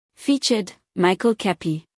Featured, Michael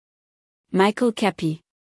Cappy. Michael Cappy.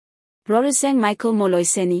 Rorosang Michael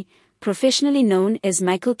Moloiseni, professionally known as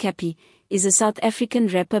Michael Cappy, is a South African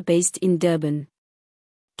rapper based in Durban.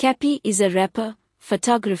 Cappy is a rapper,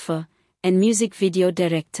 photographer, and music video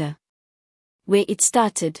director. Where it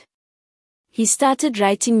started. He started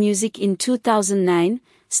writing music in 2009,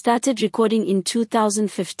 started recording in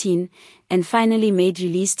 2015, and finally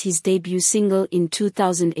released his debut single in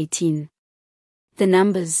 2018. The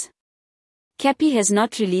numbers. Cappy has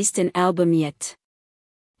not released an album yet.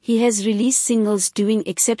 He has released singles doing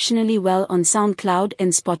exceptionally well on SoundCloud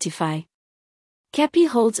and Spotify. Cappy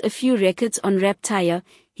holds a few records on Raptire.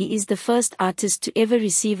 He is the first artist to ever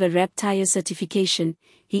receive a Raptire certification.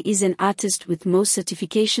 He is an artist with most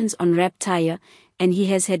certifications on Raptire, and he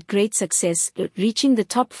has had great success, reaching the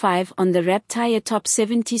top 5 on the Raptire Top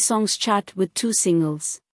 70 Songs chart with 2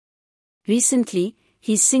 singles. Recently,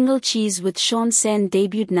 his single Cheese with Sean Sand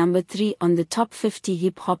debuted number 3 on the Top 50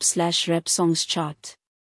 Hip-Hop/Rap Songs chart.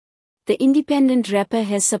 The independent rapper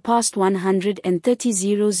has surpassed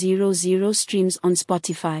 130,000 streams on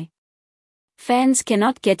Spotify. Fans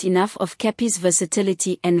cannot get enough of Cappy's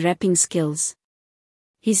versatility and rapping skills.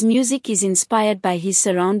 His music is inspired by his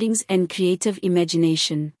surroundings and creative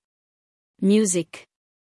imagination. Music.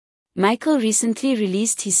 Michael recently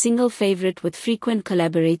released his single Favorite with frequent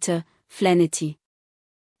collaborator, Flanity.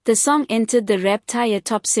 The song entered the Raptire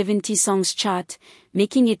Top 70 Songs chart,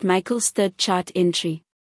 making it Michael's third chart entry.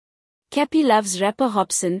 Cappy loves rapper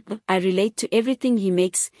Hopsin. I relate to everything he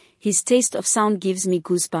makes, his taste of sound gives me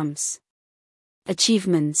goosebumps.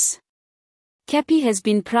 Achievements. Cappy has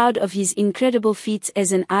been proud of his incredible feats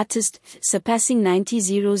as an artist, surpassing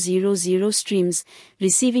 90,000 streams,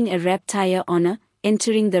 receiving a Raptire honor,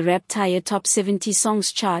 entering the Raptire Top 70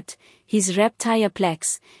 Songs chart, his Raptire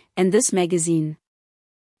plaques, and this magazine.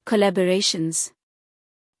 Collaborations.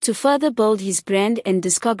 To further build his brand and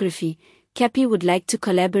discography, Cappy would like to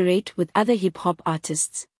collaborate with other hip-hop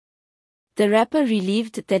artists. The rapper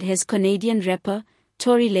relieved that has Canadian rapper,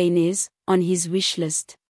 Tory Lanez, on his wish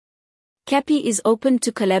list. Cappy is open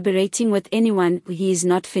to collaborating with anyone. He is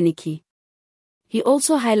not finicky. He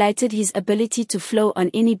also highlighted his ability to flow on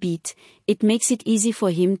any beat. It makes it easy for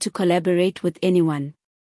him to collaborate with anyone.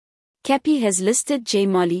 Cappy has listed J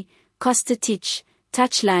Molly, Costa Titch,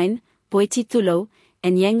 Touchline, Boity Thulo,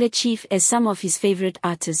 and Younger Chief as some of his favorite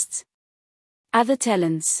artists. Other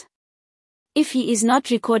talents. If he is not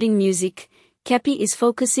recording music, Cappy is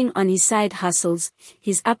focusing on his side hustles,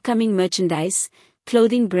 his upcoming merchandise,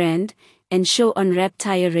 clothing brand, and show on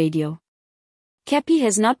Raptire Radio. Cappy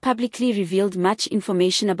has not publicly revealed much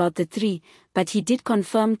information about the three, but he did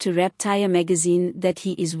confirm to Raptire magazine that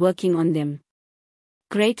he is working on them.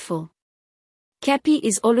 Grateful. Cappy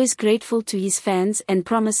is always grateful to his fans and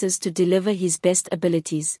promises to deliver his best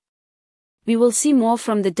abilities. We will see more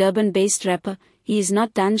from the Durban-based rapper. He is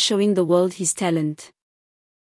not done showing the world his talent.